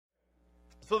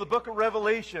So the book of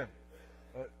Revelation,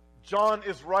 John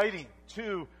is writing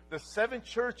to the 7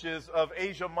 churches of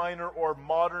Asia Minor or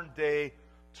modern day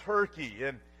Turkey.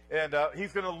 And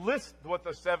he's going to list what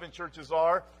the 7 churches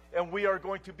are. And we are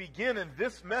going to begin in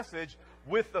this message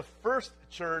with the first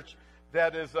church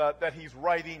that he's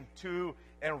writing to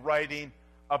and writing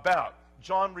about.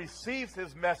 John receives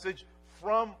his message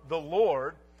from the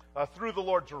Lord, through the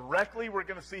Lord directly, we're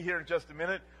going to see here in just a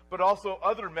minute, but also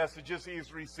other messages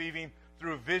he's receiving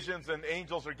through visions, and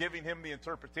angels are giving him the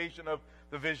interpretation of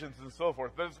the visions and so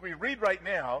forth. But as we read right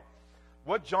now,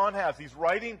 what John has, he's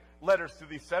writing letters to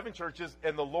these 7 churches,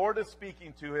 and the Lord is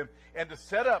speaking to him. And to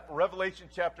set up Revelation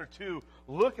chapter 2,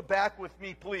 look back with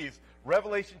me, please.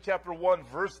 Revelation chapter 1,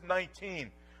 verse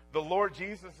 19. The Lord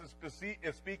Jesus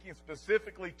is speaking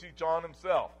specifically to John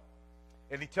himself.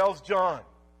 And he tells John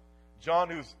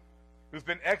who's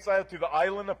been exiled to the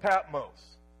island of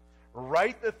Patmos,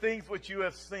 write the things which you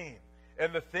have seen,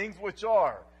 and the things which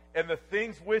are, and the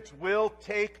things which will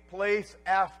take place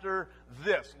after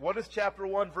this. What is chapter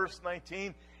 1, verse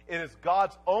 19? It is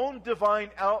God's own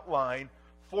divine outline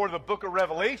for the book of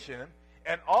Revelation,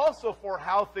 and also for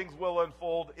how things will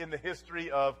unfold in the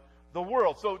history of the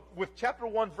world. So with chapter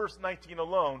 1, verse 19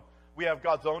 alone, we have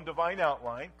God's own divine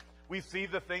outline. We see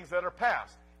the things that are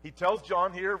past. He tells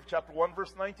John here, chapter 1,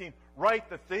 verse 19,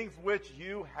 write the things which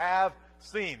you have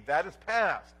seen. That is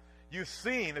past. You've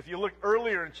seen, if you look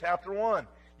earlier in chapter 1,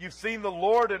 you've seen the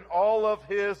Lord in all of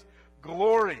His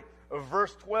glory.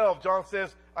 Verse 12, John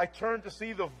says, I turned to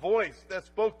see the voice that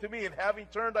spoke to me, and having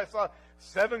turned, I saw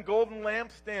 7 golden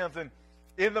lampstands, and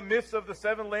in the midst of the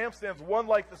 7 lampstands, one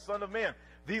like the Son of Man.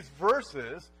 These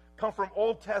verses come from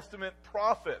Old Testament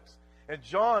prophets. And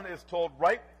John is told,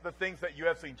 write the things that you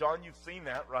have seen. John, you've seen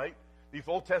that, right? These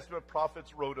Old Testament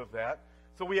prophets wrote of that.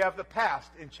 So we have the past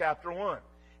in chapter 1.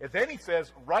 And then he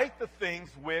says, write the things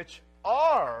which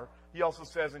are, he also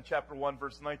says in chapter 1,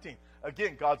 verse 19.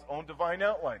 Again, God's own divine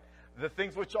outline. The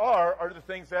things which are the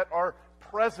things that are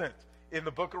present. In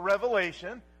the book of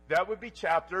Revelation, that would be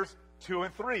chapters 2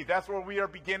 and 3. That's where we are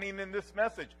beginning in this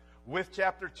message. With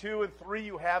chapter 2 and 3,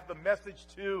 you have the message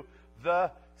to the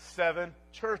 7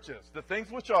 churches. The things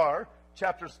which are,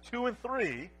 chapters 2 and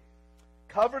 3,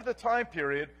 cover the time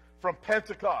period from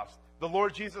Pentecost. The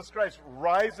Lord Jesus Christ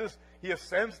rises, He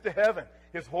ascends to heaven.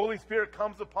 His Holy Spirit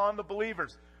comes upon the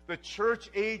believers. The church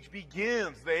age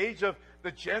begins, the age of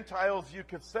the Gentiles, you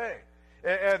could say.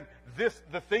 And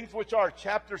the things which are,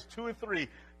 chapters 2 and 3,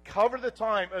 cover the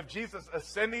time of Jesus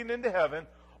ascending into heaven,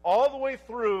 all the way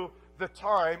through the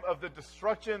time of the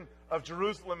destruction of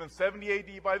Jerusalem in 70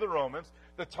 AD by the Romans,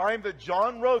 the time that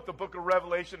John wrote the book of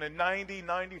Revelation in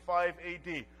 95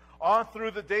 AD, on through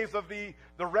the days of the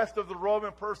rest of the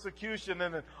Roman persecution,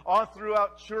 and then on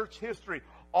throughout church history,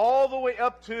 all the way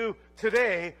up to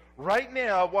today, right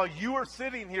now, while you are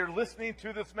sitting here listening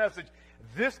to this message.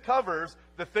 This covers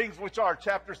the things which are,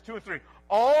 chapters 2 and 3,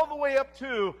 all the way up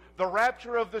to the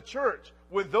rapture of the church,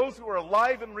 when those who are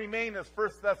alive and remain, as 1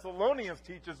 Thessalonians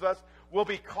teaches us, will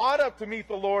be caught up to meet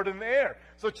the Lord in the air.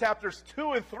 So chapters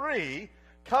 2 and 3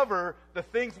 cover the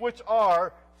things which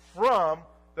are from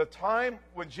the time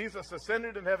when Jesus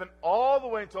ascended in heaven all the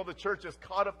way until the church is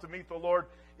caught up to meet the Lord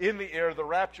in the air, the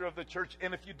rapture of the church.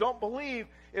 And if you don't believe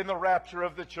in the rapture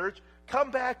of the church, come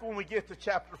back when we get to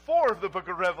chapter 4 of the book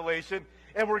of Revelation,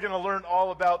 and we're going to learn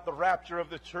all about the rapture of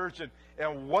the church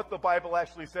and what the Bible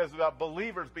actually says about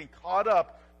believers being caught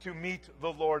up to meet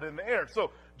the Lord in the air.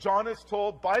 So John is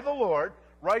told by the Lord,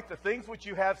 write the things which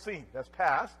you have seen. That's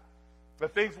past. The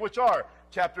things which are,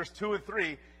 chapters 2 and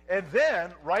 3. And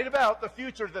then write about the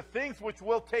future, the things which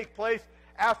will take place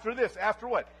after this. After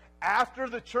what? After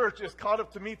the church is caught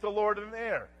up to meet the Lord in the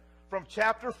air. From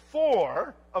chapter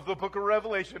 4 of the book of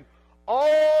Revelation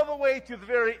all the way to the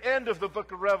very end of the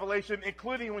book of Revelation,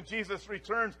 including when Jesus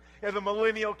returns and the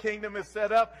millennial kingdom is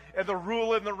set up, and the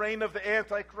rule and the reign of the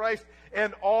Antichrist,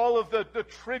 and all of the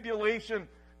tribulation,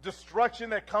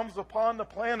 destruction that comes upon the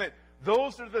planet.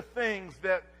 Those are the things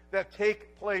that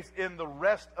take place in the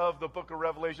rest of the book of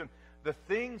Revelation. The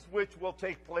things which will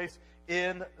take place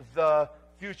in the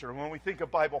future. When we think of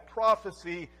Bible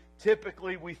prophecy,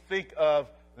 typically we think of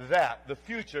that, the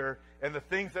future, and the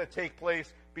things that take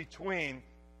place between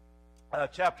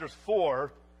chapters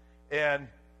 4 and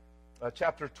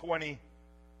chapter 22.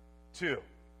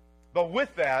 But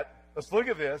with that, let's look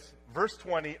at this. Verse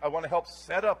 20, I want to help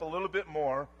set up a little bit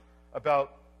more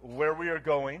about where we are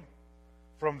going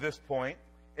from this point,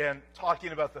 and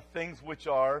talking about the things which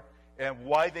are and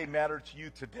why they matter to you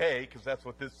today, because that's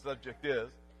what this subject is.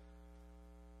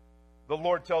 The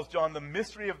Lord tells John, the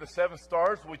mystery of the 7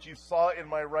 stars which you saw in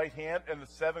my right hand and the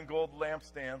 7 gold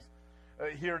lampstands.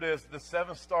 Here it is. The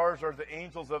 7 stars are the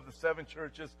angels of the 7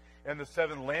 churches, and the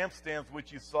 7 lampstands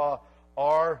which you saw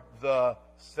are the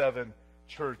 7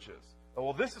 churches.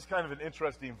 Well, this is kind of an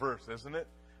interesting verse, isn't it?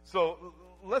 So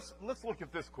let's look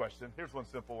at this question. Here's one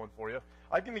simple one for you.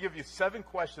 I'm going to give you 7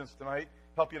 questions tonight,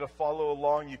 help you to follow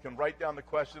along. You can write down the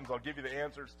questions. I'll give you the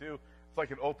answers too. It's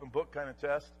like an open book kind of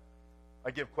test.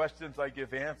 I give questions, I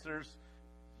give answers.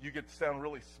 You get to sound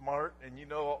really smart, and you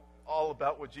know all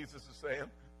about what Jesus is saying.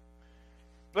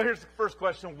 But here's the first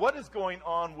question. What is going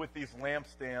on with these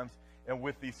lampstands and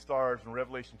with these stars in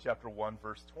Revelation chapter 1,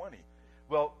 verse 20?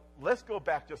 Well, let's go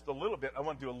back just a little bit. I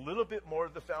want to do a little bit more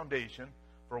of the foundation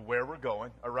for where we're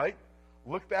going, all right?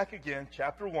 Look back again,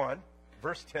 chapter 1,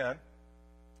 verse 10.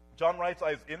 John writes,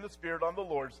 I was in the Spirit on the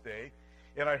Lord's day,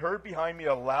 and I heard behind me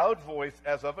a loud voice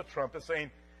as of a trumpet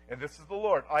saying, and this is the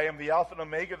Lord, I am the Alpha and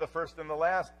Omega, the first and the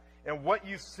last. And what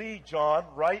you see, John,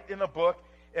 write in a book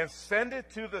and send it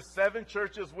to the 7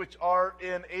 churches which are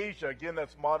in Asia. Again,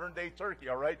 that's modern-day Turkey,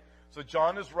 all right? So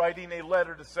John is writing a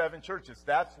letter to 7 churches.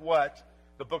 That's what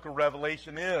the book of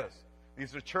Revelation is.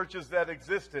 These are churches that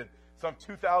existed some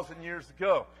 2,000 years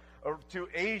ago, or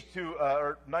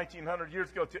 1,900 years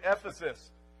ago, to Ephesus,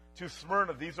 to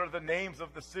Smyrna. These are the names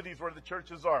of the cities where the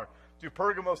churches are. To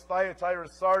Pergamos, Thyatira,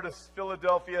 Sardis,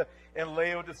 Philadelphia, and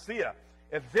Laodicea.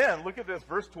 And then, look at this,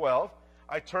 verse 12.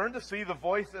 I turned to see the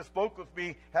voice that spoke with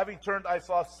me. Having turned, I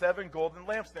saw 7 golden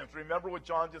lampstands. Remember what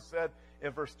John just said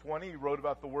in verse 20? He wrote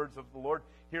about the words of the Lord.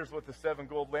 Here's what the 7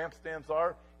 gold lampstands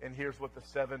are, and here's what the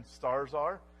 7 stars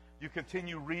are. You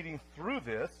continue reading through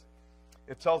this.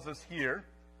 It tells us here,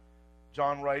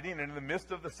 John writing, and in the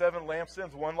midst of the 7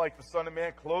 lampstands, one like the Son of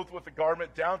Man, clothed with a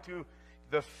garment down to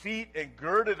the feet and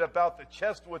girded about the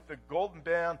chest with the golden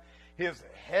band. His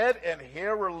head and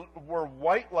hair were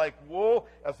white like wool,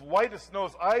 as white as snow,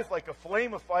 his eyes like a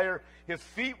flame of fire. His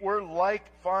feet were like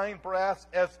fine brass,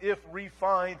 as if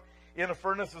refined in a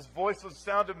furnace. His voice was the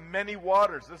sound of many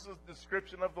waters. This is the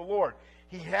description of the Lord.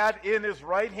 He had in his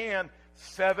right hand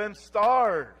 7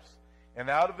 stars, and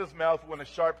out of his mouth went a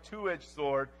sharp 2-edged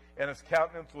sword, and his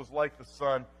countenance was like the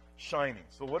sun shining.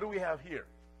 So what do we have here?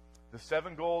 The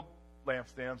 7 gold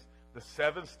lampstands, the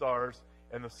 7 stars,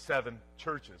 and the 7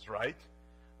 churches, right?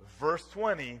 Verse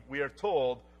 20, we are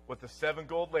told what the 7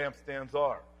 gold lampstands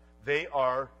are. They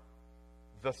are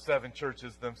the 7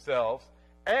 churches themselves.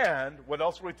 And what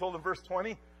else are we told in verse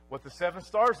 20? What the 7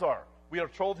 stars are. We are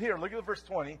told here, look at verse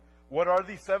 20. What are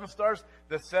these 7 stars?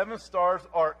 The 7 stars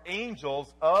are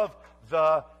angels of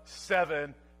the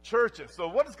 7 churches. So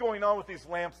what is going on with these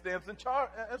lampstands and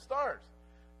stars?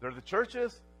 They're the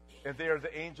churches, and they are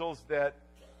the angels that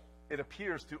it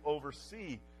appears to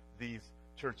oversee these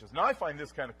churches. Now, I find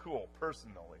this kind of cool,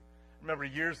 personally. I remember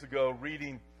years ago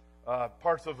reading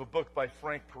parts of a book by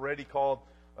Frank Peretti called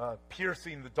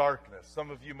Piercing the Darkness. Some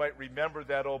of you might remember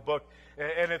that old book.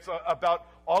 And it's about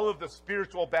all of the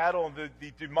spiritual battle and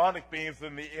the demonic beings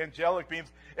and the angelic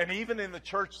beings, and even in the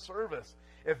church service.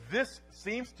 If this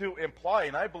seems to imply,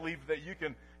 and I believe that you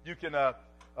can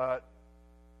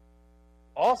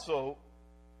also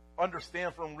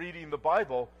understand from reading the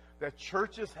Bible, that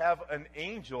churches have an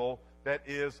angel that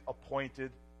is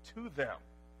appointed to them.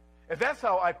 And that's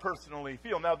how I personally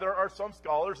feel. Now, there are some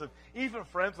scholars and even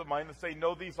friends of mine that say,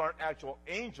 no, these aren't actual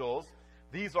angels.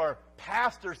 These are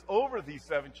pastors over these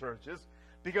 7 churches,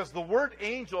 because the word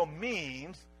angel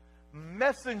means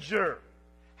messenger.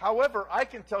 However, I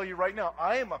can tell you right now,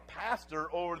 I am a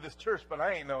pastor over this church, but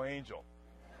I ain't no angel.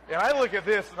 And I look at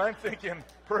this and I'm thinking,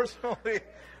 personally,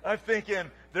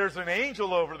 there's an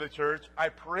angel over the church. I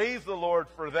praise the Lord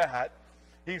for that.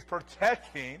 He's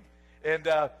protecting, and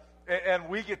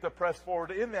we get to press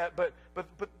forward in that. But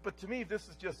to me, this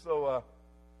is just so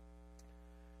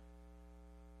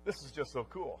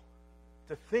cool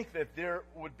to think that there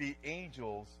would be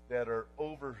angels that are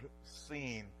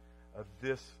overseeing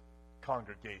this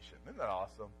congregation. Isn't that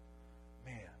awesome?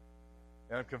 Man.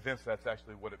 And I'm convinced that's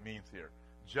actually what it means here,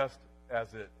 just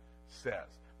as it says.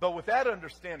 But with that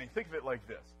understanding, think of it like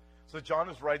this. So John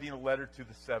is writing a letter to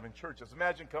the 7 churches.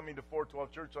 Imagine coming to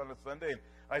 412 Church on a Sunday, and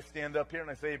I stand up here and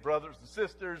I say, hey, brothers and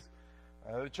sisters,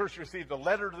 the church received a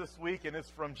letter this week, and it's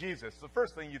from Jesus. The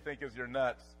first thing you think is you're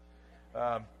nuts.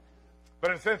 But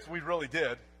in a sense, we really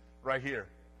did, right here.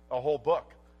 A whole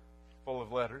book full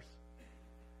of letters.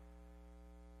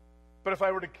 But if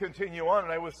I were to continue on,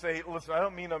 and I would say, listen, I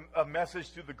don't mean a message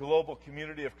to the global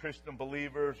community of Christian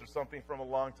believers or something from a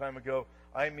long time ago.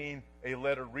 I mean a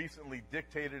letter recently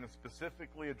dictated and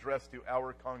specifically addressed to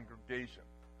our congregation.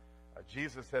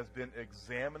 Jesus has been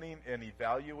examining and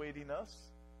evaluating us,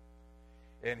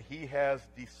 and he has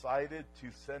decided to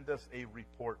send us a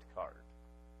report card.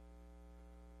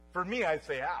 For me, I'd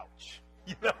say, ouch.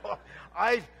 You know,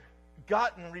 I've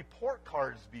gotten report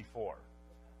cards before.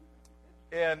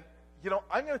 And, you know,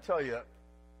 I'm going to tell you,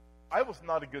 I was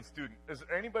not a good student. Is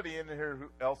there anybody in here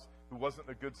else who wasn't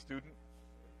a good student?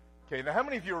 Okay, now how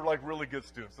many of you are like really good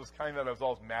students? Those kind that I was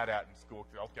always mad at in school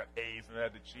because I always got A's and I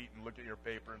had to cheat and look at your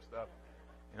paper and stuff.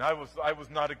 And I was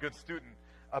not a good student.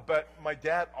 But my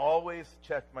dad always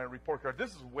checked my report card.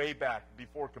 This is way back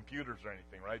before computers or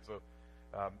anything, right? So,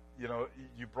 you know,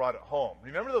 you brought it home.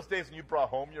 Remember those days when you brought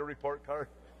home your report card?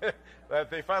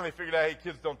 They finally figured out, hey,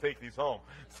 kids don't take these home.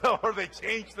 So, or they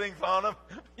change things on them.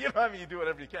 You know, I mean, you do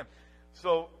whatever you can.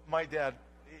 So my dad,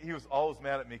 he was always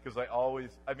mad at me because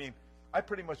I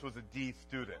pretty much was a D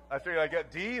student. I figured I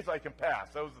got D's, I can pass.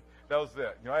 That was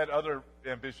it. You know, I had other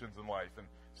ambitions in life, and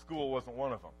school wasn't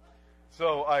one of them.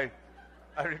 So I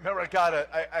remember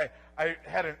I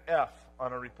had an F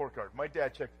on a report card. My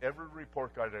dad checked every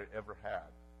report card I ever had.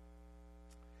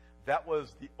 That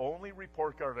was the only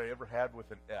report card I ever had with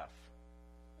an F.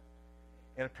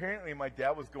 And apparently my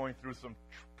dad was going through some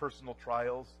personal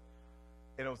trials,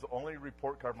 and it was the only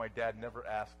report card my dad never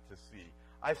asked to see.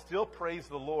 I still praise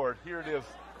the Lord. Here it is,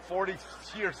 40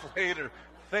 years later.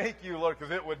 Thank you, Lord,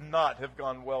 because it would not have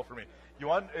gone well for me.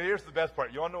 Here's the best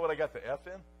part. You want to know what I got the F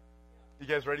in? You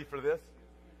guys ready for this?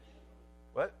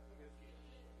 What?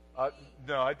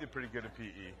 No, I did pretty good at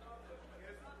PE.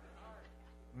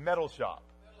 Metal shop.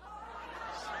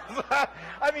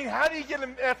 I mean, how do you get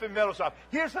an F in metal shop?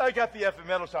 Here's how I got the F in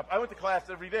metal shop. I went to class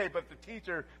every day, but the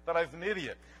teacher thought I was an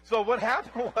idiot. So what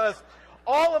happened was,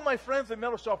 all of my friends in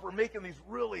metal shop were making these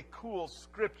really cool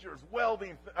scriptures,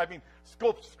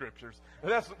 sculpted scriptures.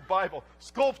 That's Bible.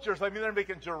 Sculptures, they're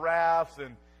making giraffes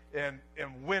and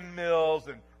windmills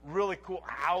and really cool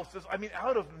houses.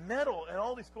 Out of metal and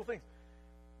all these cool things.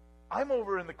 I'm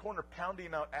over in the corner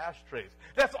pounding out ashtrays.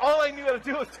 That's all I knew how to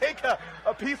do was take a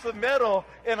piece of metal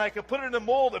and I could put it in a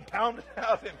mold and pound it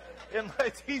out. And my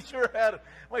teacher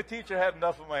had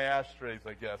enough of my ashtrays,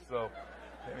 I guess. So,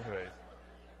 anyways,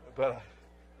 but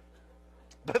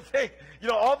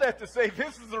all that to say,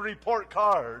 this is a report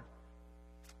card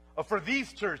for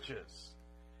these churches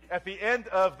at the end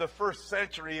of the first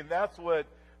century, and that's what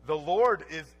the Lord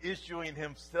is issuing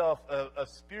himself, a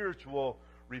spiritual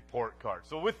report card.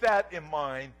 So with that in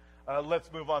mind,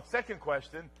 let's move on. Second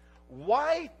question,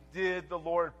 why did the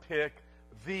Lord pick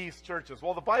these churches?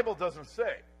 Well, the Bible doesn't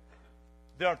say.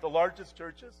 They aren't the largest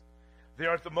churches. They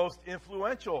aren't the most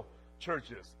influential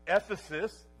churches.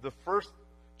 Ephesus, the first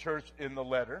church in the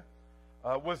letter,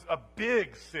 was a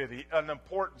big city, an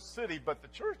important city, but the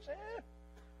church,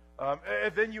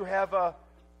 and then you have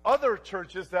other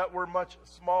churches that were much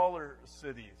smaller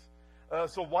cities.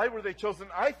 So why were they chosen?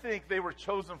 I think they were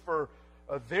chosen for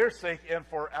their sake and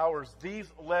for ours.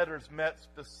 These letters met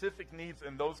specific needs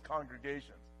in those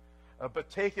congregations. But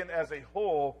taken as a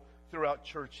whole throughout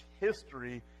church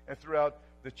history and throughout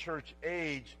the church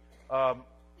age,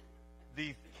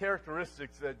 the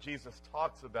characteristics that Jesus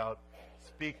talks about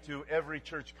speak to every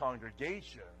church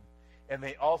congregation, and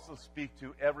they also speak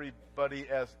to everybody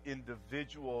as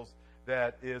individuals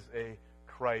that is a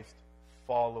Christ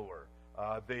follower.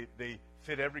 They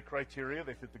fit every criteria.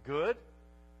 They fit the good,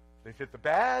 they fit the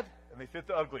bad, and they fit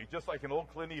the ugly, just like an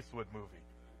old Clint Eastwood movie.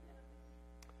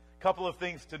 A couple of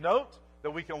things to note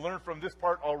that we can learn from this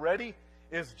part already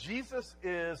is Jesus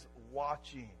is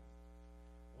watching.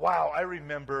 Wow, I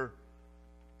remember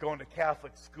going to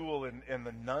Catholic school and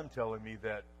the nun telling me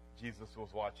that Jesus was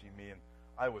watching me, and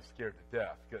I was scared to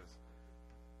death because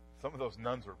some of those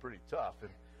nuns were pretty tough.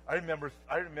 And I remember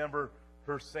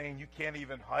her saying, you can't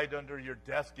even hide under your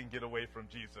desk and get away from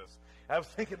Jesus. I was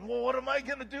thinking, well, what am I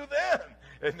going to do then?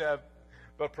 And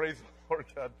but praise the Lord,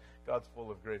 God's full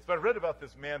of grace. But I read about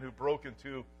this man who broke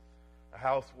into a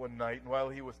house one night, and while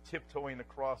he was tiptoeing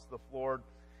across the floor,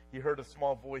 he heard a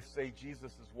small voice say,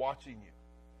 Jesus is watching you.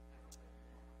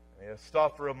 And he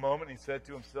stopped for a moment, and he said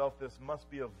to himself, this must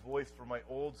be a voice from my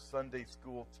old Sunday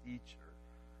school teacher.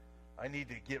 I need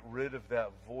to get rid of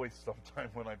that voice sometime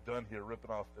when I'm done here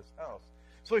ripping off this house.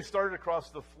 So he started across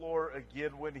the floor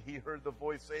again when he heard the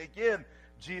voice say again,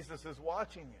 Jesus is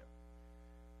watching you.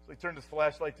 So he turned his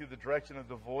flashlight to the direction of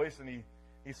the voice, and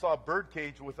he saw a bird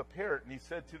cage with a parrot, and he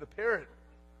said to the parrot,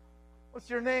 what's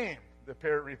your name? The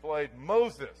parrot replied,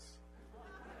 Moses.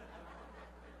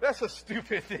 That's a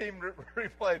stupid name,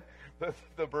 replied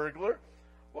the burglar.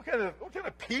 What kind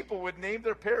of people would name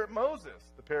their parrot Moses?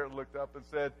 The parrot looked up and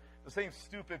said, the same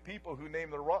stupid people who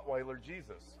named their Rottweiler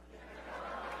Jesus.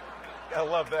 I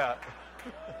love that.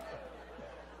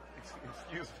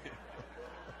 Excuse me.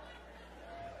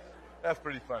 That's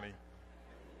pretty funny.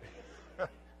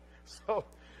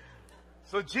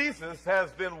 So Jesus has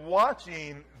been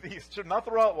watching these, not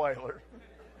the Rottweiler,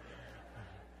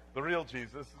 the real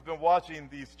Jesus, has been watching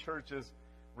these churches.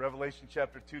 Revelation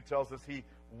chapter 2 tells us he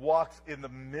walks in the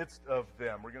midst of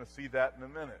them. We're going to see that in a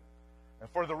minute. And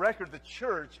for the record, the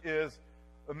church is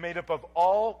made up of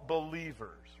all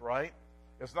believers, right?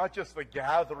 It's not just a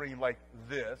gathering like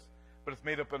this, but it's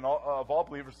made up of all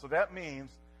believers. So that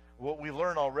means what we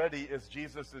learn already is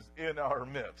Jesus is in our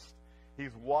midst.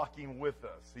 He's walking with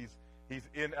us. He's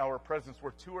in our presence.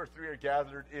 Where two or three are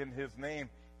gathered in his name,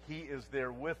 he is there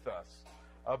with us,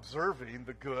 observing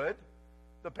the good,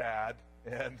 the bad,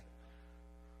 and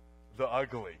the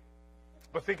ugly.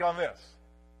 But think on this.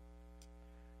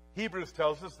 Hebrews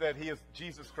tells us that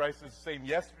Jesus Christ is the same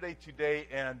yesterday, today,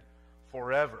 and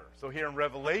forever. So here in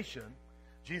Revelation,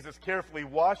 Jesus carefully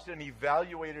watched and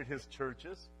evaluated his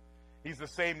churches. He's the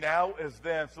same now as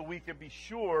then, so we can be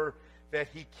sure that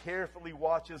he carefully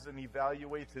watches and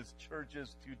evaluates his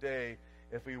churches today.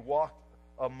 If we walk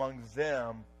among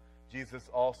them, Jesus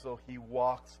also, he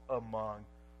walks among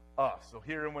us. So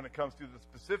here, when it comes to the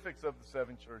specifics of the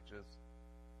seven churches,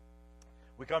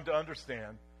 we come to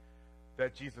understand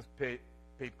that Jesus paid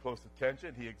close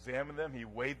attention. He examined them. He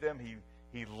weighed them.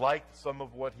 He liked some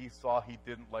of what he saw. He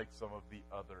didn't like some of the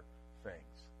other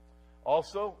things.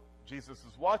 Also, Jesus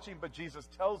is watching, but Jesus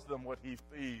tells them what he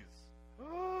sees.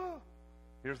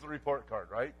 Here's the report card,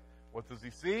 right? What does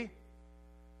he see?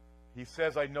 He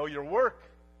says, I know your work.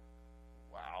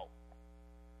 Wow.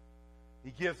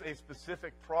 He gives a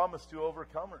specific promise to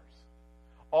overcomers.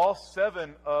 All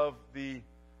seven of the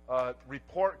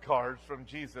report cards from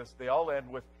Jesus, they all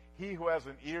end with, he who has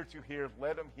an ear to hear,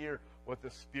 let him hear what the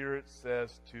Spirit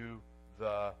says to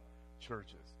the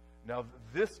churches. Now,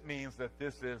 this means that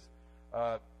this is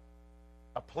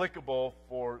applicable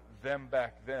for them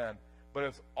back then, but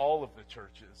it's all of the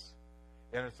churches.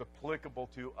 And it's applicable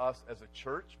to us as a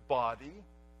church body,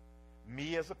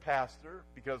 me as a pastor,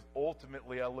 because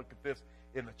ultimately I look at this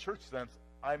in the church sense,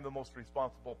 I'm the most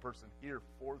responsible person here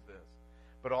for this.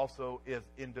 But also as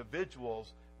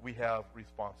individuals, we have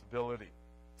responsibility.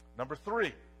 Number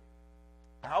 3.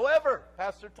 However,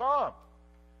 Pastor Tom,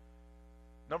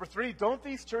 number 3, don't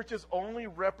these churches only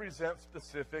represent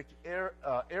specific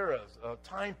eras,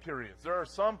 time periods? There are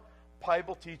some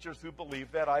Bible teachers who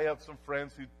believe that. I have some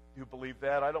friends who believe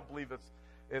that. I don't believe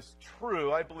it's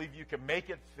true. I believe you can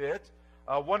make it fit.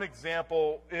 One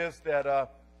example is that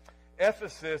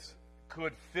Ephesus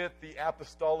could fit the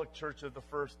apostolic church of the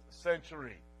first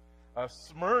century.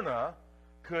 Smyrna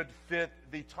could fit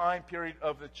the time period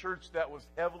of the church that was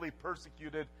heavily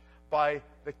persecuted by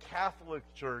the Catholic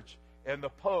Church and the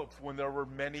popes when there were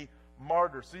many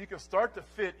martyrs. So you can start to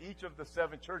fit each of the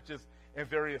seven churches in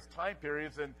various time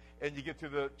periods, and you get to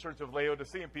the church of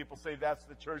Laodicea, and people say that's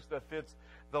the church that fits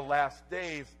the last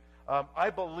days. I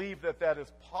believe that is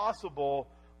possible,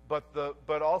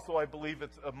 but also I believe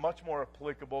it's much more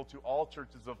applicable to all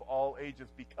churches of all ages,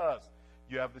 because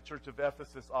you have the church of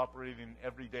Ephesus operating in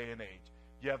every day and age.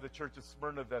 You have the church of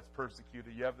Smyrna that's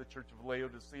persecuted. You have the church of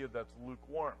Laodicea that's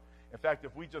lukewarm. In fact,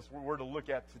 if we just were to look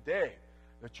at today,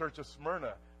 the church of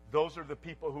Smyrna, those are the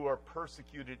people who are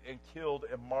persecuted and killed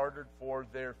and martyred for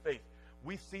their faith.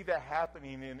 We see that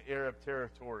happening in Arab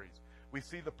territories. We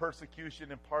see the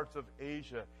persecution in parts of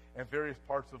Asia and various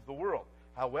parts of the world.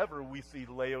 However, we see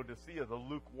Laodicea, the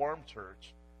lukewarm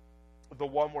church, the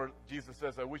one where Jesus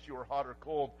says, I wish you were hot or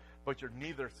cold, but you're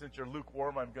neither. Since you're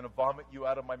lukewarm, I'm going to vomit you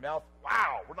out of my mouth.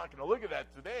 Wow, we're not going to look at that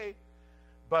today.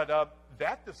 But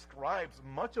that describes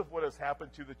much of what has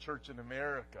happened to the church in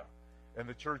America and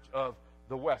the church of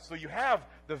the West. So you have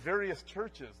the various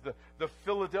churches, the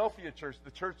Philadelphia church,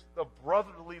 the church of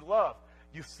brotherly love.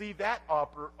 You see that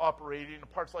operating in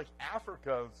parts like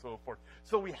Africa and so forth.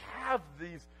 So we have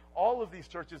all of these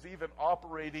churches even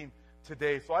operating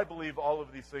today. So I believe all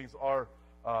of these things are,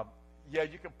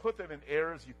 you can put them in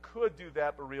eras. You could do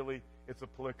that, but really it's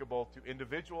applicable to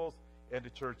individuals and to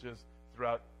churches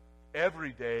throughout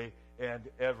every day and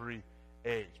every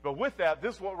age. But with that,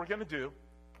 this is what we're going to do.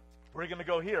 We're going to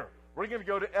go here. We're going to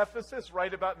go to Ephesus,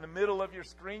 right about in the middle of your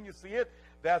screen. You see it?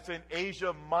 That's in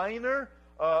Asia Minor,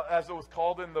 as it was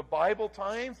called in the Bible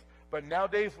times. But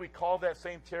nowadays we call that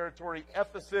same territory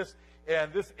Ephesus.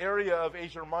 And this area of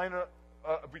Asia Minor,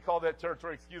 we call that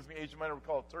territory, Asia Minor, we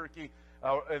call it Turkey.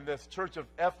 And this church of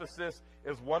Ephesus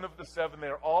is one of the seven.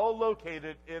 They're all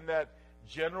located in that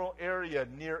general area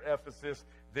near Ephesus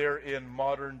there in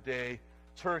modern-day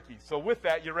Turkey. So with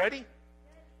that, you ready?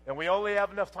 And we only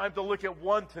have enough time to look at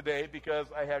one today because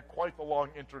I had quite the long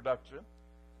introduction.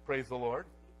 Praise the Lord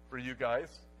for you guys.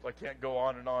 So I can't go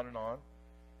on and on and on,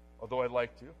 although I'd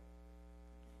like to.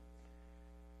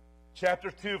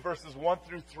 chapter 2, verses 1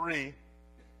 through 3,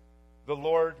 the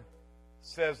Lord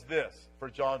says this for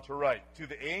John to write. To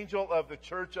the angel of the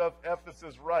church of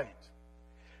Ephesus write,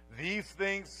 these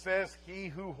things says he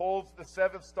who holds the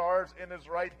 7 stars in his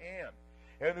right hand,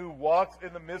 and who walks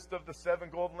in the midst of the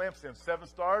 7 golden lampstands. 7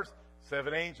 stars,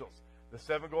 7 angels. The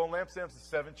 7 golden lampstands, the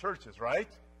 7 churches, right?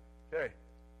 Okay.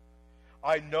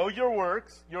 I know your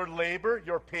works, your labor,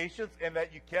 your patience, and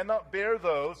that you cannot bear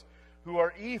those who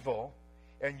are evil,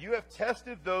 and you have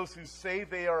tested those who say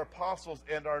they are apostles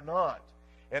and are not,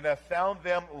 and have found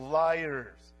them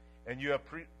liars, and you have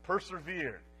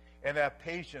persevered, and have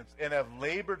patience, and have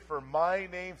labored for my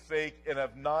name's sake, and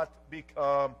have not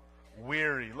become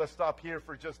weary. Let's stop here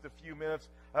for just a few minutes.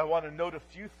 I want to note a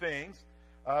few things.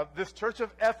 This church of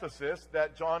Ephesus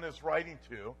that John is writing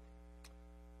to,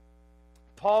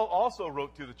 Paul also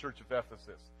wrote to the church of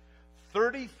Ephesus.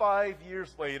 35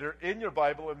 years later, in your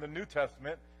Bible, in the New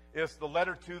Testament, is the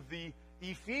letter to the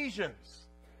Ephesians.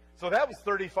 So that was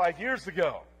 35 years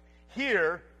ago.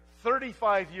 Here,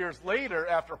 35 years later,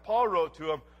 after Paul wrote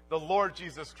to him, the Lord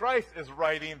Jesus Christ is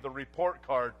writing the report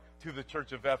card to the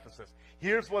church of Ephesus.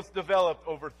 Here's what's developed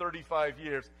over 35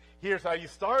 years. Here's how you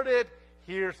started.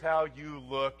 Here's how you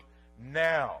look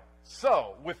now.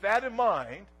 So, with that in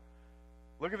mind,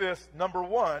 look at this. Number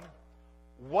 1,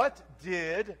 what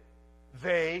did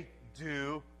they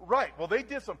do right? Well, they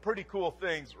did some pretty cool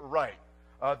things right.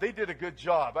 They did a good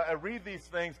job. I read these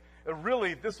things, and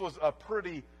really, this was a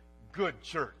pretty good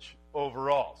church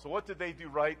overall. So what did they do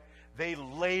right? They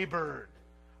labored.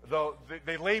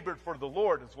 They labored for the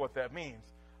Lord is what that means.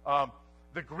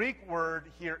 The Greek word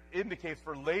here indicates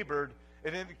for labored,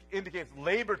 it indicates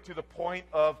labor to the point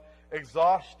of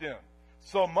exhaustion.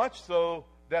 So much so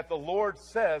that the Lord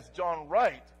says, John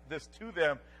writes this to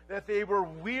them, that they were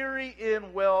weary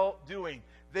in well-doing.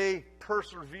 They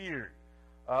persevered.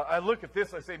 I look at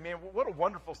this, I say, man, what a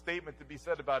wonderful statement to be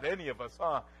said about any of us,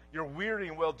 huh? You're weary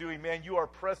in well-doing, man. You are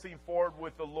pressing forward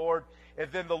with the Lord. And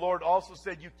then the Lord also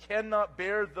said, you cannot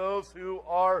bear those who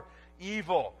are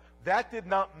evil. That did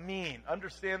not mean,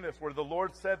 understand this, where the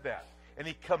Lord said that, and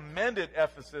he commended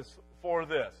Ephesus for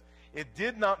this. It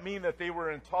did not mean that they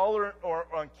were intolerant or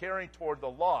uncaring toward the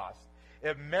lost.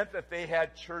 It meant that they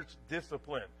had church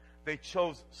discipline. They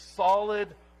chose solid,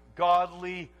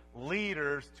 godly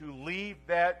leaders to lead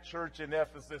that church in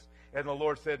Ephesus. And the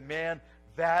Lord said, man,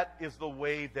 that is the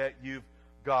way that you've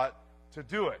got to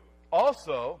do it.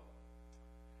 Also,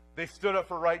 they stood up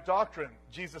for right doctrine.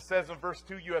 Jesus says in verse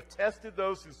 2, you have tested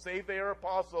those who say they are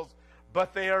apostles,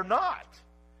 but they are not.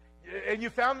 And you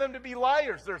found them to be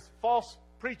liars. There's false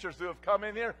preachers who have come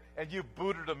in here, and you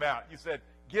booted them out. You said,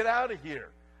 get out of here.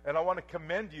 And I want to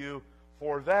commend you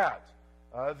for that.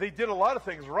 They did a lot of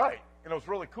things right, and it was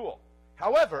really cool.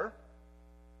 However,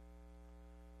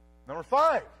 number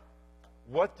 5,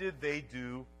 what did they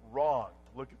do wrong?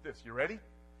 Look at this. You ready?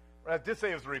 I did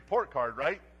say it was a report card,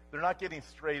 right? They're not getting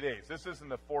straight A's. This isn't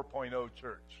the 4.0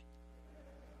 church.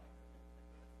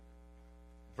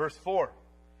 Verse 4.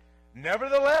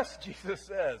 Nevertheless, Jesus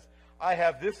says, I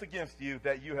have this against you,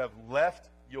 that you have left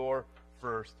your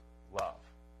first love.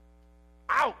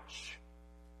 Ouch!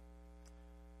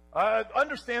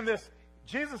 Understand this.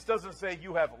 Jesus doesn't say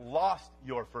you have lost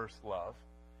your first love.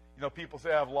 You know, people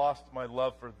say, I've lost my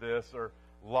love for this, or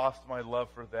lost my love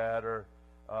for that, or,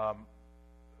 I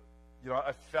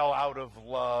fell out of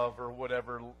love, or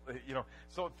whatever.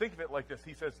 So think of it like this.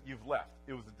 He says, you've left.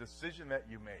 It was a decision that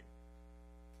you made.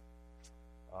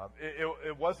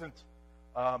 It wasn't...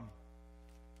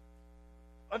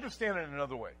 understand it in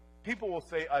another way. People will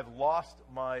say, I've lost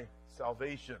my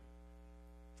salvation.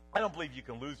 I don't believe you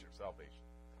can lose your salvation.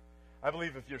 I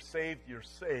believe if you're saved, you're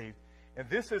saved. And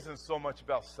this isn't so much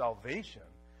about salvation,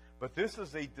 but this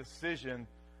is a decision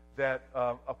that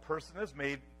a person has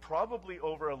made probably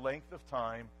over a length of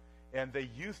time, and they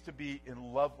used to be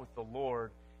in love with the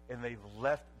Lord, and they've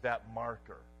left that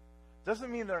marker.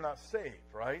 Doesn't mean they're not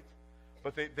saved, right?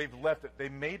 But they've left it. They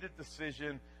made a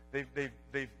decision.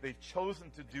 They've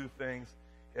chosen to do things,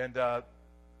 and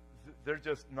they're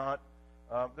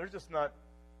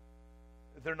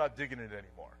not digging it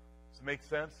anymore. Does it make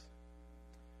sense?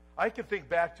 I can think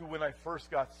back to when I first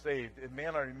got saved, and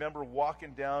man, I remember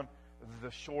walking down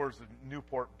the shores of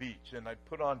Newport Beach, and I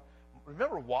put on,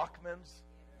 remember Walkmans?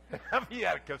 How many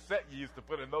had a cassette you used to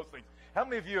put in those things? How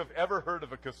many of you have ever heard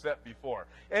of a cassette before?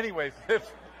 Anyways,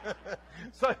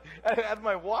 so I had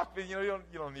my Walkman. You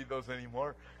don't need those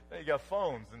anymore. Now you got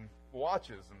phones and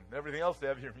watches and everything else to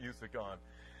have your music on.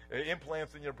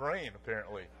 Implants in your brain,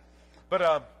 apparently.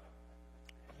 But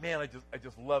man, I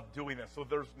just love doing that. So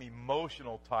there's an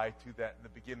emotional tie to that in the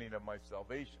beginning of my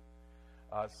salvation.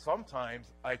 Sometimes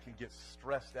I can get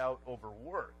stressed out over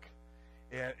work.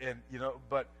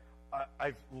 But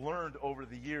I've learned over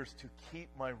the years to keep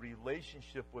my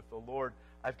relationship with the Lord.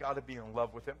 I've got to be in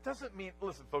love with Him. Doesn't mean,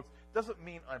 listen, folks, doesn't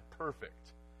mean I'm perfect.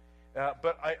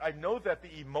 But I know that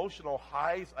the emotional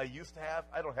highs I used to have,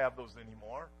 I don't have those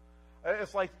anymore.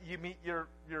 It's like you meet your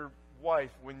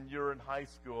wife when you're in high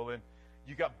school and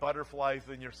you got butterflies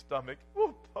in your stomach.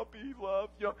 Oh, puppy love.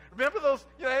 Remember those?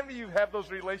 How many of you have those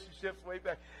relationships way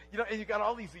back? And you got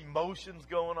all these emotions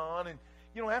going on. And,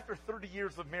 after 30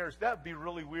 years of marriage, that would be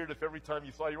really weird if every time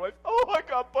you saw your wife, oh, I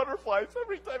got butterflies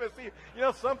every time I see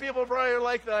you. Some people probably are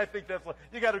like that. I think that's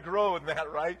you got to grow in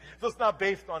that, right? So it's not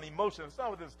based on emotion. It's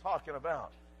not what it's talking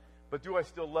about. But do I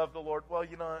still love the Lord? Well,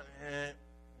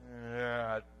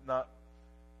 not.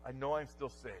 I know I'm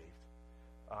still saved.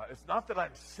 It's not that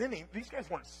I'm sinning. These guys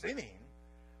weren't sinning,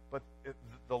 but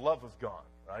the love was gone,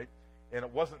 right? And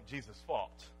it wasn't Jesus'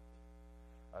 fault.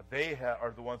 They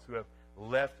are the ones who have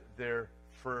left their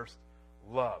first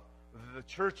love. The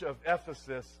church of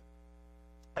Ephesus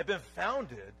had been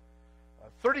founded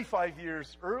 35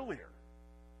 years earlier.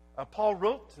 Paul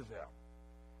wrote to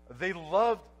them. They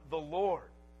loved the Lord.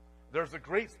 There's a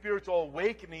great spiritual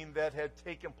awakening that had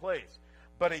taken place.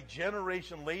 But a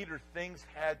generation later, things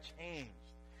had changed.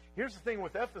 Here's the thing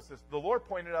with Ephesus. The Lord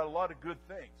pointed out a lot of good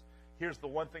things. Here's the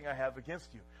one thing I have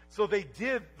against you. So they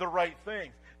did the right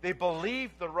things. They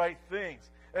believed the right things.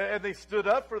 And they stood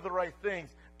up for the right things,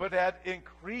 but had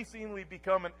increasingly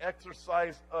become an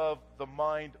exercise of the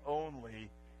mind only,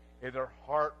 and their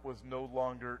heart was no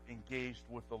longer engaged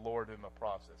with the Lord in the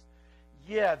process.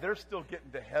 Yeah, they're still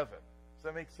getting to heaven. Does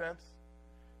that make sense?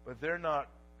 But they're not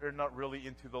really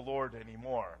into the Lord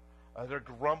anymore. They're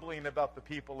grumbling about the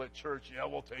people at church. Yeah,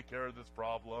 we'll take care of this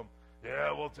problem.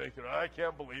 Yeah, we'll take it. I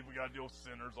can't believe we got to deal with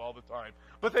sinners all the time.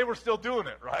 But they were still doing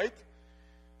it, right?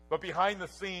 But behind the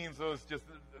scenes, it was just,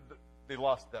 they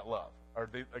lost that love. Or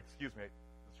that's the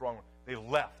wrong one. They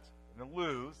left. They didn't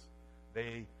lose.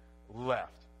 They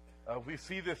left. We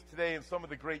see this today in some of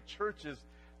the great churches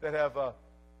that have a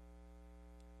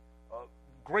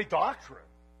great doctrine.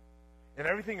 And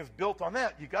everything is built on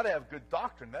that. You've got to have good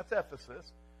doctrine. That's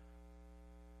Ephesus.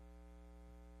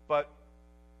 But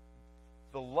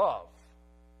the love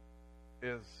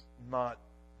is not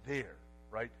there,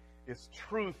 right? It's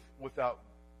truth without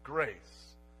grace.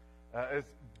 As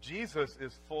Jesus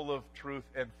is full of truth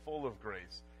and full of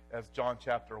grace, as John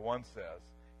chapter 1 says.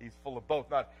 He's full of both,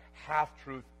 not half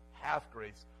truth, half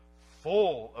grace,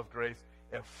 full of grace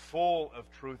and full of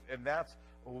truth. And that's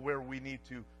where we need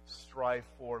to strive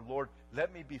for. Lord,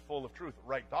 let me be full of truth,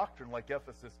 right doctrine like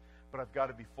Ephesus, but I've got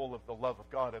to be full of the love of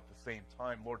God at the same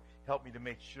time. Lord, help me to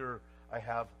make sure I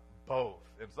have both.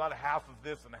 It's not a half of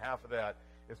this and a half of that.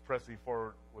 It's pressing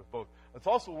forward with both. It's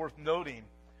also worth noting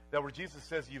that where Jesus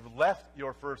says you've left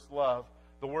your first love,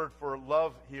 the word for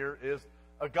love here is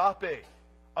agape,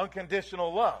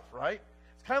 unconditional love, right?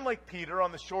 It's kind of like Peter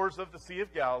on the shores of the Sea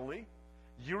of Galilee.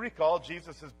 You recall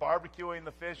Jesus is barbecuing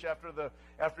the fish after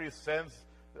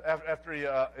he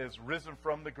is risen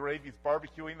from the grave. He's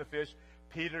barbecuing the fish.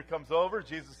 Peter comes over.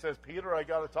 Jesus says, Peter, I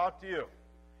got to talk to you.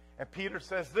 And Peter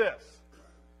says this,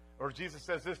 or Jesus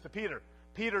says this to Peter.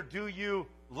 Peter, do you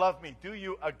love me? Do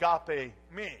you agape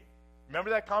me?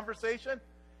 Remember that conversation?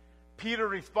 Peter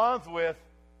responds with,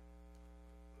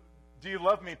 do you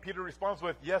love me? Peter responds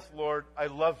with, yes, Lord, I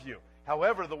love you.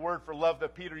 However, the word for love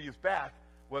that Peter used back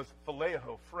was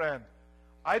phileo, friend.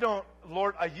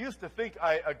 Lord, I used to think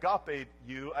I agape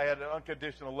you. I had an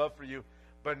unconditional love for you.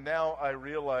 But now I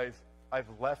realize I've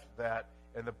left that.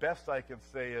 And the best I can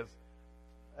say is,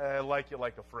 I like you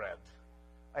like a friend.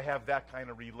 I have that kind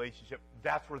of relationship.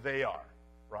 That's where they are,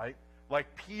 right? Like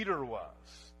Peter was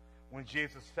when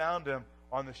Jesus found him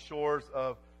on the shores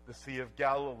of the Sea of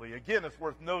Galilee. Again, it's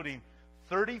worth noting,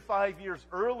 35 years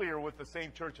earlier with the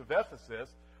same church of Ephesus,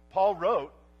 Paul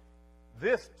wrote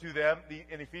this to them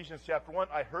in Ephesians chapter 1,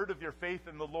 I heard of your faith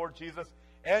in the Lord Jesus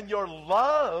and your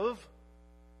love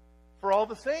for all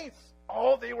the saints.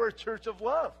 Oh, they were a church of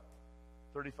love.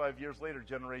 35 years later,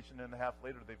 generation and a half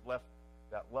later, they've left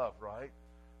that love, right?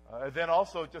 And then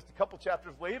also, just a couple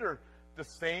chapters later, the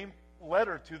same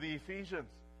letter to the Ephesians.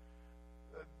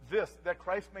 That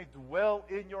Christ may dwell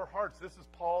in your hearts. This is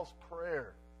Paul's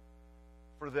prayer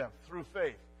for them through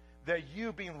faith. That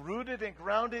you, being rooted and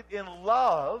grounded in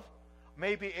love,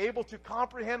 may be able to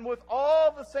comprehend with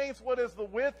all the saints what is the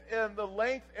width and the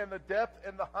length and the depth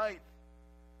and the height.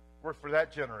 Work for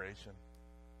that generation,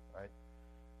 right?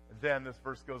 And then this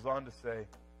verse goes on to say,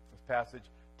 this passage,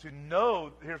 to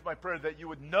know, here's my prayer, that you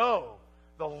would know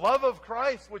the love of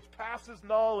Christ which passes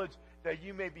knowledge, that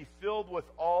you may be filled with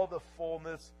all the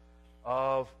fullness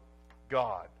of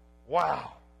God.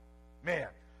 Wow. Man.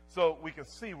 So we can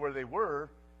see where they were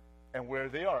and where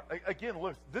they are. Again,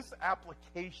 look, this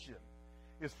application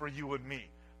is for you and me.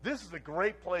 This is a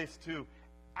great place to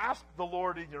ask the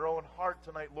Lord in your own heart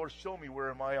tonight, Lord, show me where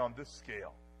am I on this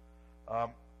scale.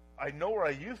 I know where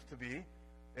I used to be,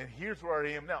 and here's where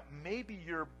I am now. Maybe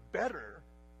you're better.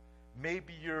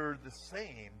 Maybe you're the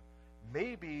same.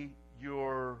 Maybe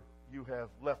you have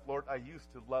left. Lord, I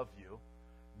used to love you.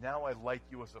 Now I like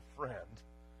you as a friend.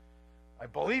 I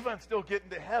believe I'm still getting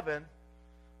to heaven.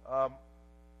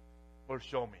 Lord,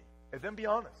 show me. And then be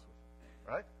honest with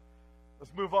me, right?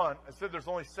 Let's move on. I said there's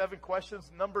only 7 questions.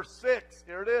 Number 6,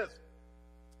 here it is.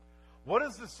 What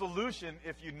is the solution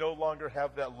if you no longer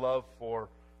have that love for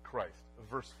Christ?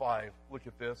 Verse 5, look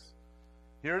at this.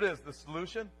 Here it is, the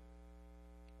solution.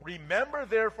 Remember,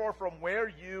 therefore, from where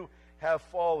you have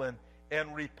fallen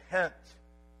and repent.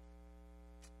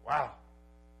 Wow.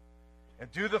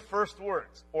 And do the first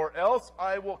works, or else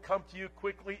I will come to you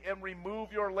quickly and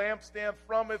remove your lampstand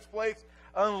from its place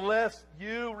unless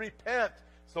you repent.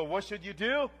 So what should you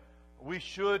do? We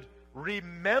should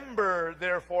remember,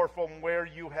 therefore, from where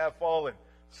you have fallen.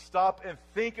 Stop and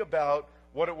think about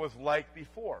what it was like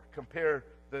before. Compare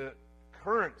the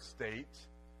current state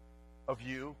of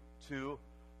you to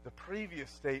the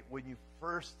previous state when you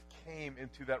first came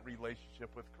into that relationship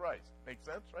with Christ. Make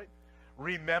sense, right?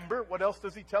 Remember. What else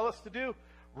does he tell us to do?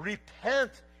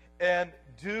 Repent and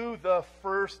do the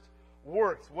first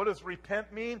works. What does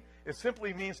repent mean? It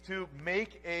simply means to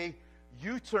make a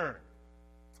U-turn.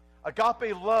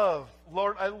 Agape love.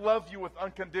 Lord, I love you with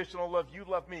unconditional love. You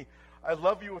love me. I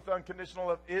love you with unconditional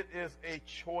love. It is a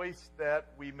choice that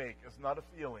we make. It's not a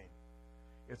feeling.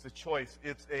 It's a choice.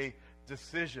 It's a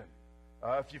decision.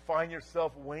 If you find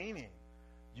yourself waning,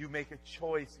 you make a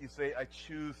choice. You say, I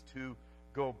choose to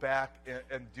go back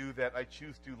and do that. I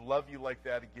choose to love you like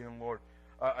that again, Lord.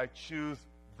 I choose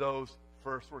those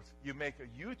first words. You make a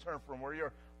U-turn from where you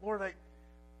are. Lord,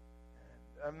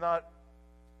 I'm not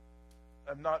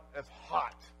as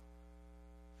hot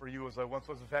for you as I once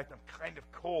was. In fact, I'm kind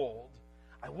of cold.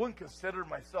 I wouldn't consider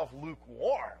myself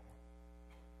lukewarm,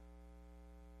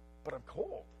 but I'm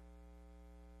cold.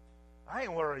 I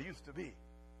ain't where I used to be.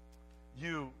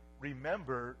 You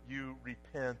remember, you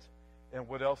repent, and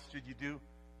what else should you do?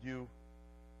 You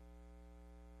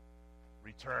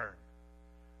return.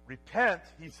 Repent,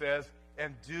 he says,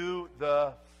 and do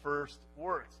the first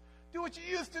works. Do what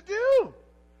you used to do.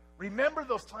 Remember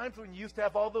those times when you used to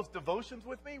have all those devotions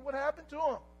with me? What happened to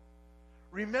them?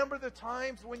 Remember the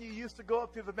times when you used to go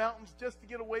up to the mountains just to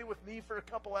get away with me for a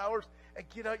couple hours and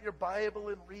get out your Bible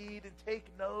and read and take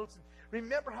notes?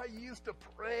 Remember how you used to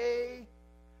pray?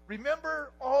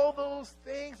 Remember all those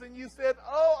things, and you said,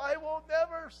 oh, I will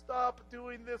never stop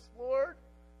doing this, Lord.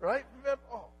 Right? Remember,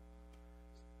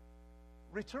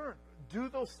 return. Do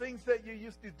those things that you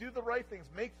used to. Do the right things.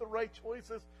 Make the right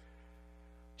choices.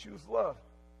 Choose love.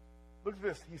 Look at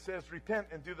this. He says, repent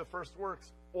and do the first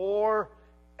works, or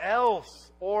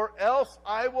else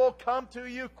I will come to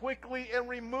you quickly and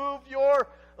remove your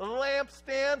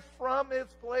lampstand from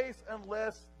its place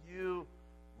unless you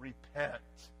repent.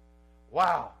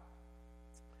 Wow.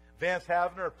 Vance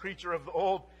Havner, a preacher of the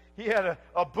old, he had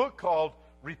a book called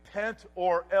Repent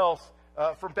or Else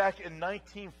from back in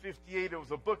 1958. It was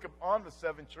a book on the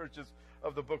 7 churches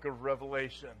of the book of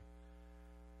Revelation.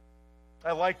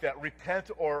 I like that.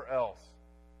 Repent or else.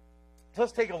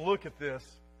 Let's take a look at this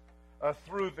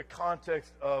through the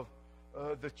context of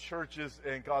the churches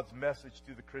and God's message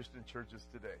to the Christian churches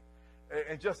today.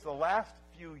 In just the last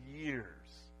few years,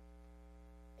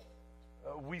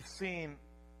 we've seen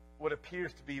what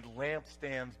appears to be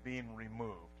lampstands being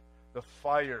removed. The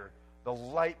fire, the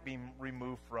light being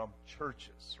removed from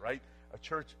churches, right? A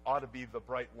church ought to be the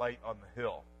bright light on the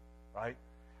hill, right?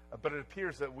 But it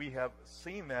appears that we have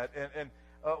seen that. And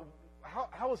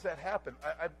how has that happened?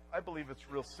 I believe it's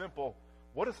real simple.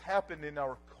 What has happened in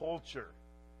our culture?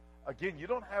 Again, you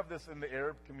don't have this in the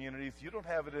Arab communities. You don't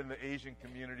have it in the Asian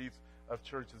communities of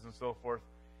churches and so forth.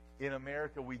 In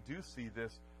America, we do see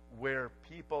this where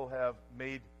people have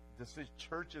made decisions,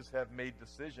 churches have made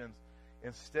decisions.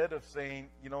 Instead of saying,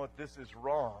 you know what, this is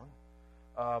wrong,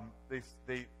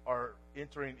 they are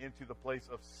entering into the place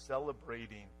of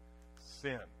celebrating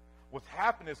sin. What's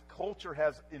happened is culture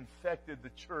has infected the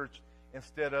church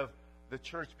instead of the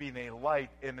church being a light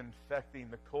and infecting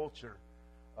the culture.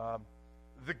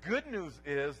 The good news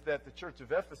is that the church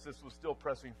of Ephesus was still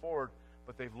pressing forward,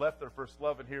 but they've left their first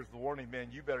love, and here's the warning, man,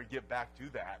 you better get back to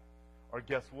that. Or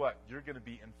guess what? You're going to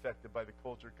be infected by the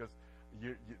culture because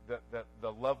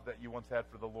the love that you once had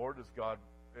for the Lord is gone.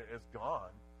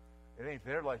 It ain't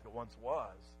there like it once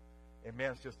was. And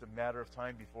man, it's just a matter of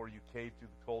time before you cave to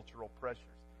the cultural pressures.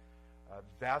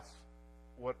 That's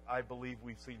what I believe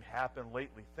we've seen happen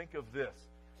lately. Think of this.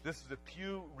 This is a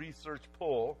Pew Research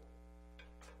poll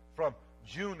from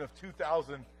June of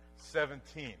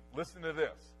 2017. Listen to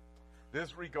this. This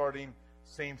is regarding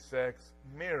same-sex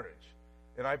marriage.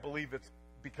 And I believe it's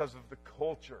because of the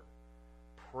culture,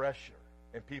 pressure,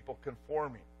 and people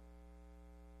conforming.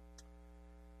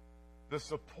 The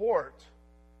support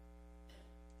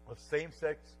of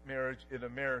same-sex marriage in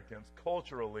Americans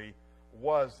culturally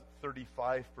was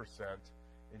 35%.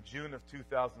 In June of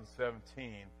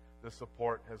 2017, the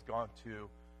support has gone to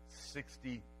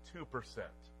 62%,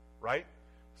 right?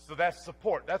 So that's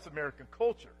support. That's American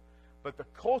culture. But the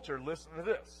culture, listen to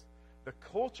this, the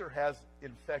culture has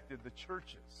infected the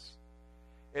churches.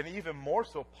 And even more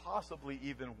so, possibly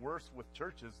even worse with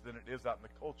churches than it is out in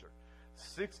the culture.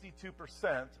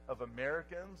 62% of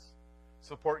Americans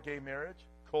support gay marriage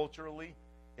culturally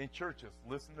in churches.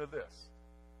 Listen to this.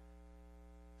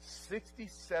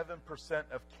 67%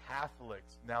 of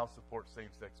Catholics now support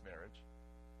same-sex marriage.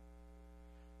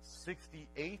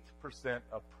 68%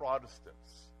 of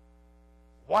Protestants.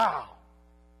 Wow!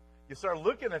 You start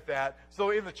looking at that.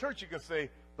 So in the church, you can say,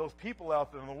 those people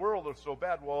out there in the world are so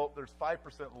bad. Well, there's 5%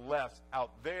 less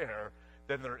out there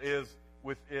than there is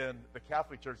within the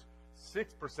Catholic Church.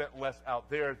 6% less out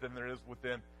there than there is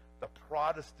within the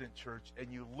Protestant church.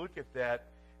 And you look at that,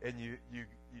 and you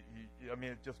I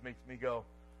mean, it just makes me go,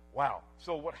 wow.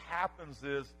 So what happens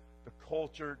is the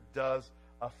culture does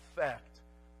affect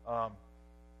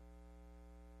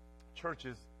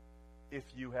churches if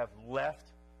you have left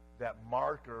that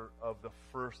marker of the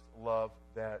first love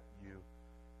that you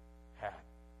had.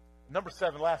 Number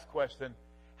 7, last question.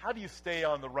 How do you stay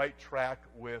on the right track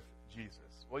with Jesus?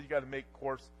 Well, you got to make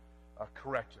course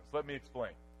corrections. Let me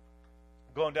explain.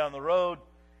 Going down the road,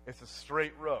 it's a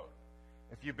straight road.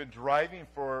 If you've been driving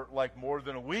for like more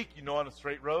than a week, you know on a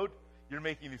straight road, you're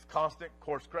making these constant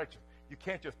course corrections. You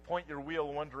can't just point your wheel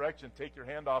in one direction, take your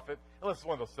hand off it, unless it's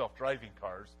one of those self-driving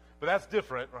cars. But that's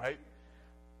different, right?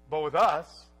 But with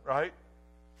us, right,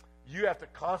 you have to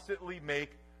constantly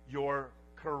make your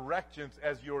corrections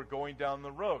as you're going down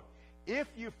the road. If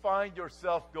you find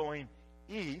yourself going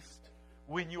east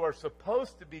when you are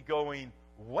supposed to be going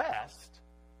west,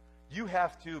 you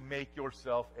have to make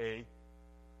yourself a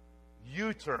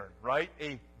U-turn, right?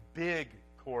 A big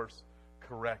course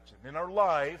correction. In our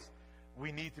lives,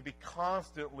 we need to be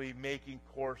constantly making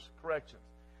course corrections.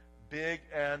 Big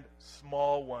and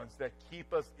small ones that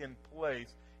keep us in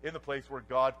the place where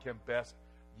God can best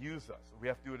use us. We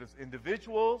have to do it as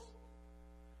individuals.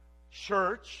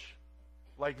 Church,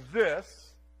 like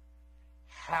this,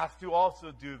 has to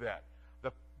also do that.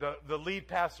 The lead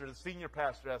pastor, the senior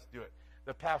pastor has to do it.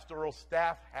 The pastoral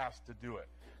staff has to do it.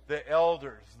 The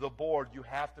elders, the board, you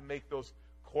have to make those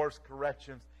course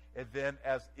corrections. And then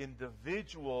as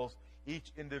individuals,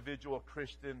 each individual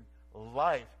Christian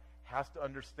life has to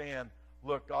understand,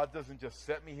 look, God doesn't just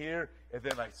set me here and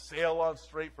then I sail on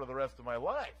straight for the rest of my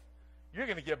life. You're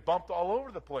going to get bumped all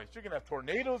over the place. You're going to have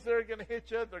tornadoes that are going to hit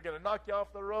you. They're going to knock you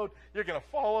off the road. You're going to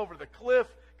fall over the cliff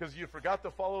because you forgot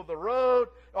to follow the road.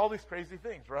 All these crazy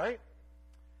things, right?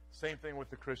 Same thing with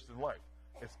the Christian life.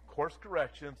 It's course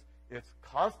corrections. It's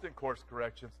constant course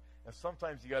corrections. And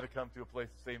sometimes you got to come to a place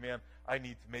to say, man, I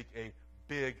need to make a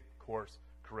big course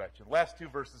correction. Last 2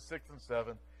 verses, 6 and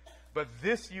 7. But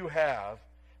this you have,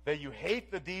 that you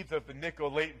hate the deeds of the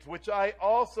Nicolaitans, which I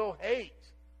also hate.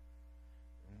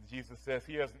 And Jesus says,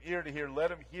 he has an ear to hear.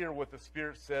 Let him hear what the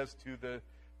Spirit says to the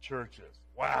churches.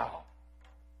 Wow.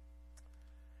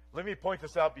 Let me point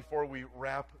this out before we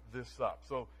wrap this up.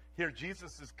 So here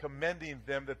Jesus is commending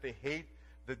them that they hate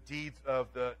the deeds of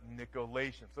the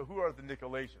Nicolaitans. So who are the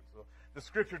Nicolaitans? So the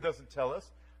Scripture doesn't tell us.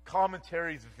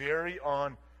 Commentaries vary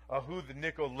on who the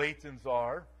Nicolaitans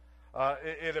are.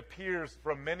 It appears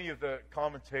from many of the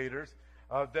commentators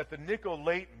that the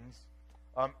Nicolaitans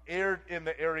erred in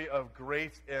the area of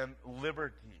grace and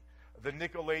liberty. The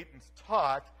Nicolaitans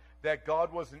taught that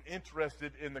God wasn't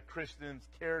interested in the Christian's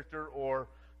character or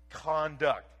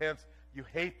conduct. Hence, you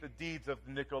hate the deeds of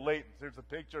the Nicolaitans. There's a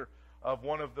picture of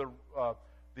one of the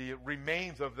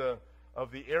remains of the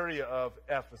area of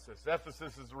Ephesus.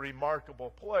 Ephesus is a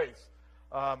remarkable place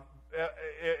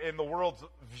in the world's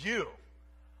view.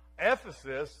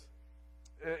 Ephesus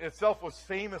itself was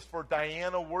famous for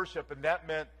Diana worship, and that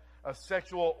meant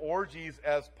sexual orgies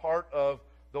as part of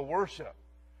the worship.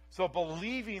 So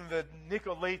believing the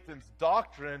Nicolaitans'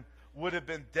 doctrine would have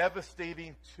been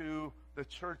devastating to the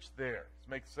church there. Does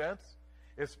it make sense?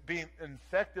 It's being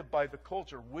infected by the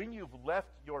culture. When you've left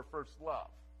your first love,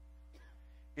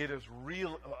 it is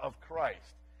real of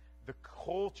Christ. the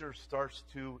culture starts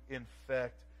to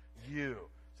infect you.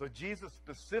 So Jesus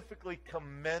specifically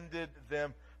commended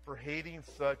them for hating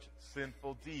such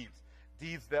sinful deeds.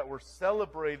 Deeds that were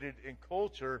celebrated in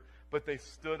culture, but they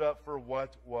stood up for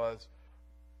what was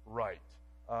right.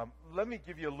 Let me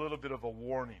give you a little bit of a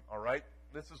warning, all right?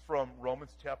 This is from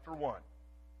Romans chapter 1.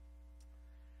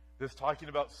 This talking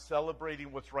about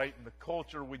celebrating what's right in the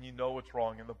culture when you know what's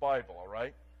wrong in the Bible, all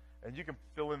right? And you can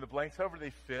fill in the blanks however they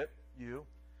fit you.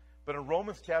 But in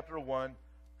Romans chapter 1,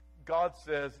 God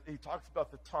says, he talks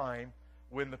about the time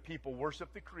when the people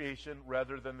worship the creation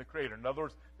rather than the Creator. In other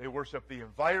words, they worship the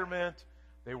environment,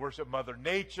 they worship Mother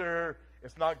Nature.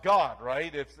 It's not God,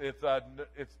 right? It's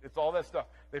all that stuff.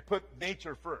 They put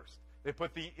nature first. They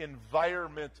put the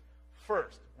environment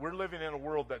first. We're living in a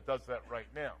world that does that right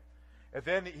now. And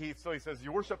then he says,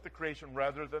 you worship the creation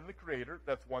rather than the Creator.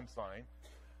 That's one sign.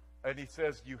 And he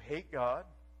says, you hate God.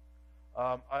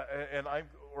 And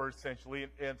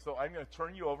so I'm going to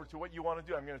turn you over to what you want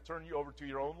to do. I'm going to turn you over to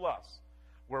your own lusts.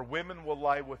 Where women will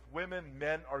lie with women,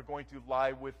 men are going to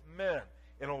lie with men.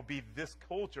 And it will be this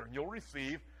culture. And you'll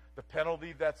receive the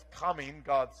penalty that's coming,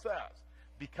 God says,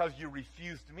 because you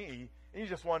refused me and you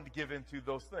just wanted to give into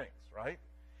those things, right?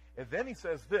 And then he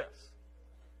says this,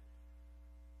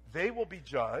 they will be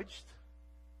judged,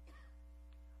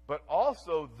 but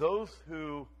also those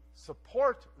who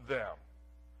support them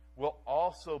will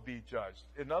also be judged.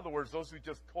 In other words, those who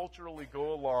just culturally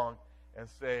go along and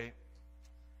say,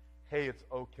 hey, it's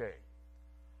okay.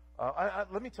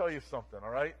 Let me tell you something, all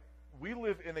right? We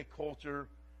live in a culture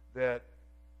that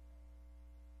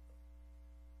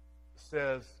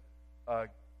says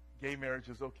gay marriage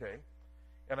is okay.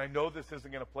 And I know this isn't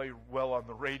going to play well on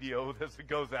the radio as it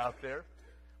goes out there,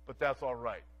 but that's all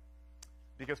right.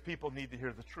 Because people need to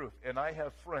hear the truth. And I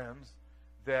have friends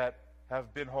that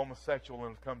have been homosexual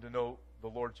and have come to know the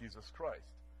Lord Jesus Christ.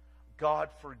 God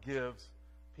forgives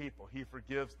people. He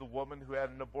forgives the woman who had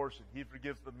an abortion. He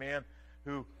forgives the man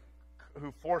who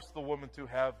forced the woman to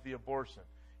have the abortion.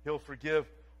 He'll forgive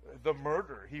the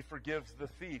murderer. He forgives the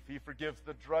thief. He forgives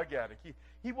the drug addict.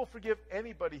 He will forgive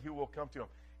anybody who will come to him.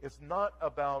 It's not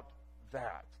about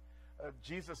that.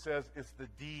 Jesus says it's the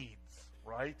deeds,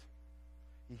 right?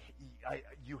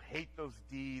 You hate those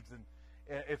deeds,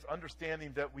 and it's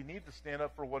understanding that we need to stand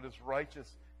up for what is righteous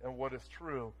and what is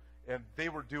true, and they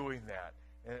were doing that.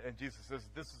 And Jesus says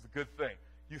this is a good thing.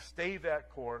 You stay that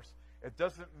course. It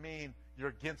doesn't mean you're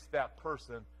against that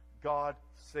person. God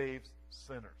saves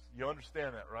sinners. You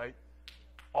understand that, right?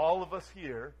 All of us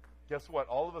here, guess what?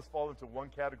 All of us fall into one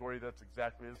category that's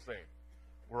exactly the same.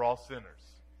 We're all sinners.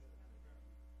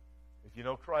 If you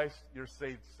know Christ, you're a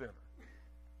saved sinner.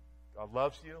 God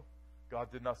loves you.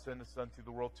 God did not send His Son to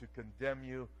the world to condemn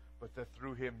you, but that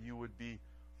through Him you would be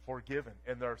forgiven.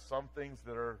 And there are some things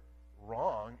that are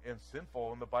wrong and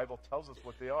sinful, and the Bible tells us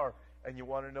what they are. And you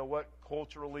want to know what?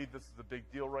 Culturally, this is a big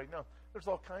deal right now. There's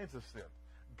all kinds of sin.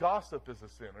 Gossip is a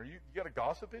sin. You got a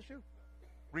gossip issue?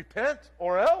 Repent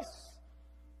or else.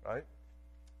 Right?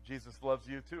 Jesus loves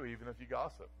you too, even if you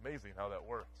gossip. Amazing how that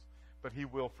works. But He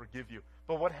will forgive you.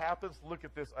 But what happens? Look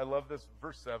at this. I love this.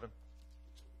 Verse 7.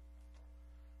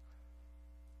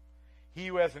 He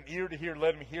who has an ear to hear,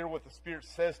 let him hear what the Spirit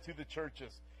says to the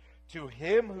churches. To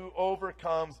him who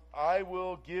overcomes, I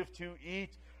will give to eat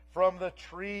from the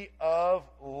tree of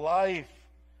life,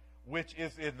 which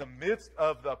is in the midst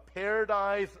of the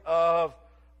paradise of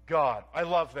God. I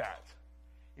love that.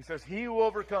 He says, he who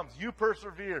overcomes, you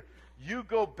persevere, you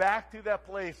go back to that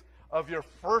place of your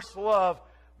first love,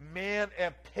 man,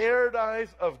 and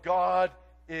paradise of God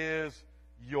is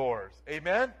yours.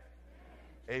 Amen?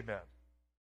 Amen.